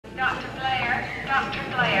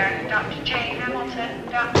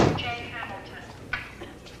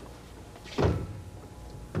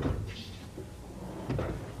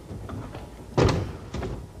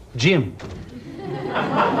Jim.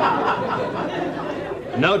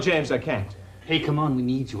 No, James, I can't. Hey, come on, we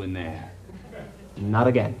need you in there. Not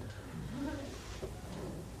again.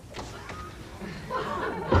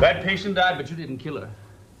 That patient died, but you didn't kill her.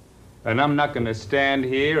 And I'm not going to stand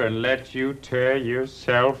here and let you tear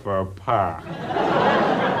yourself apart.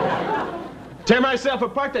 Tear myself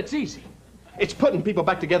apart? That's easy. It's putting people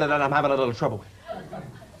back together that I'm having a little trouble with.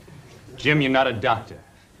 Jim, you're not a doctor.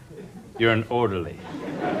 You're an orderly.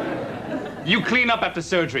 You clean up after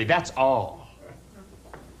surgery, that's all.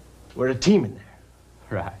 We're a team in there.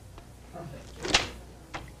 Right.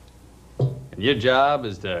 And your job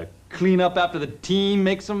is to clean up after the team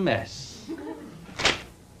makes a mess.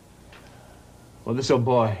 Well, this old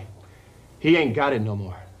boy, he ain't got it no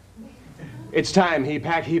more. It's time he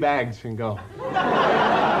pack, he bags, and go.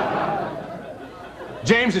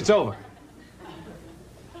 James, it's over.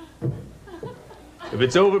 If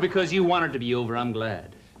it's over because you want it to be over, I'm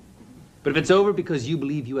glad. But if it's over because you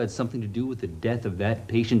believe you had something to do with the death of that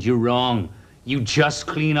patient, you're wrong. You just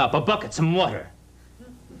clean up. A bucket, some water.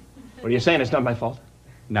 What are you saying? It's not my fault?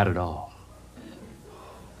 Not at all.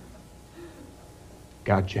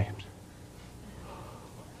 God, James.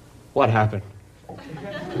 What happened?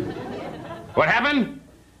 What happened?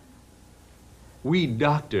 We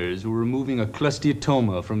doctors were removing a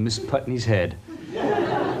clusteatoma from Miss Putney's head.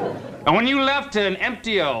 And when you left to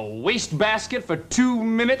empty a wastebasket for 2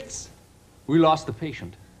 minutes, we lost the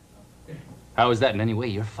patient. How is that in any way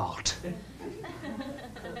your fault?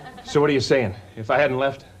 So what are you saying? If I hadn't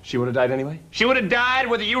left, she would have died anyway? She would have died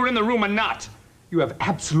whether you were in the room or not. You have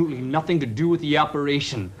absolutely nothing to do with the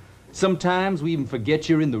operation. Sometimes we even forget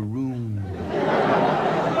you're in the room.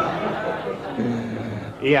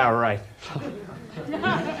 Yeah, right.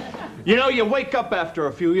 You know, you wake up after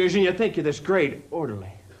a few years and you think you're this great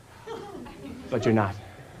orderly. But you're not.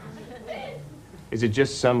 Is it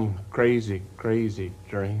just some crazy, crazy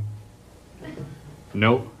dream?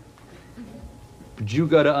 No. But you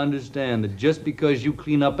gotta understand that just because you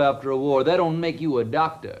clean up after a war, that don't make you a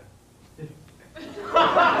doctor.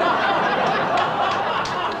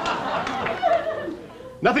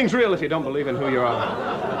 Nothing's real if you don't believe in who you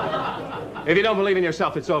are. If you don't believe in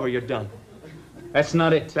yourself, it's over. You're done. That's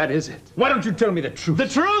not it. That is it. Why don't you tell me the truth? The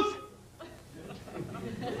truth?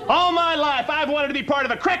 All my life, I've wanted to be part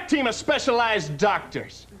of a crack team of specialized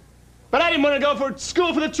doctors. But I didn't want to go for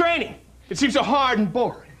school for the training. It seems so hard and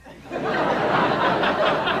boring.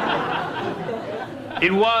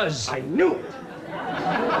 It was. I knew it.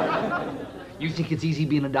 You think it's easy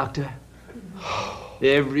being a doctor?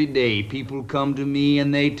 Every day, people come to me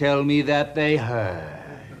and they tell me that they heard.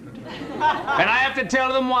 And I have to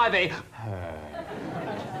tell them why they heard.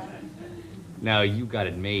 Now, you got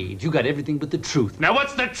it made. You got everything but the truth. Now,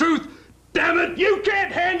 what's the truth? Damn it, you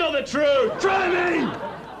can't handle the truth. Try me.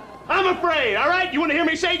 I'm afraid, all right? You want to hear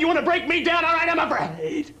me say it? You want to break me down? All right, I'm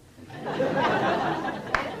afraid.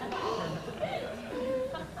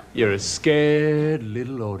 You're a scared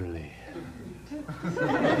little orderly.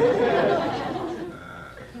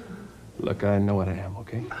 Look, I know what I am,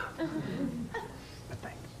 okay? But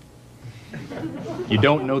thanks. You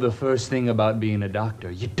don't know the first thing about being a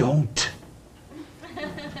doctor. You don't.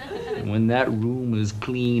 And when that room is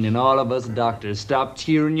clean and all of us doctors stop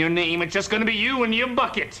cheering your name, it's just going to be you and your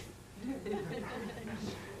bucket.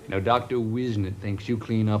 Now, Dr. Wisnett thinks you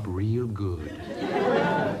clean up real good.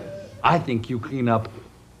 I think you clean up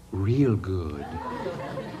real good.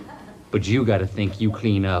 But you got to think you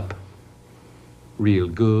clean up real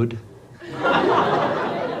good.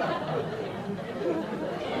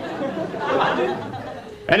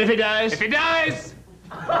 And if he dies? If he dies,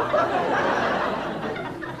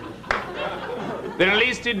 then at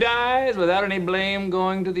least he dies without any blame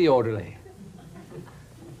going to the orderly.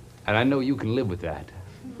 And I know you can live with that.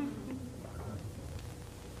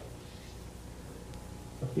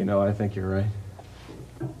 You know, I think you're right.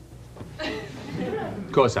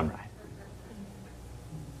 Of course I'm right.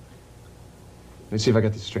 Let's see if I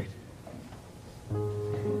got this straight.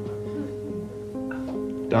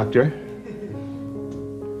 Doctor.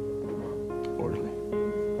 Orderly.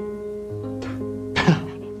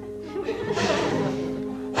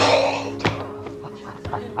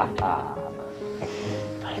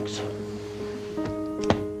 Thanks.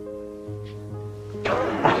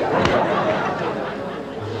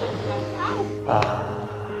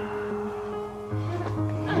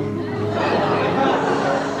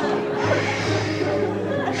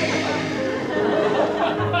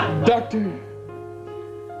 Doctor.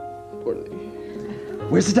 Orderly.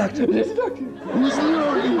 Where's the doctor? Where's the doctor? Who's the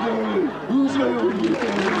orderly? Who's my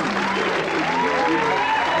orderly?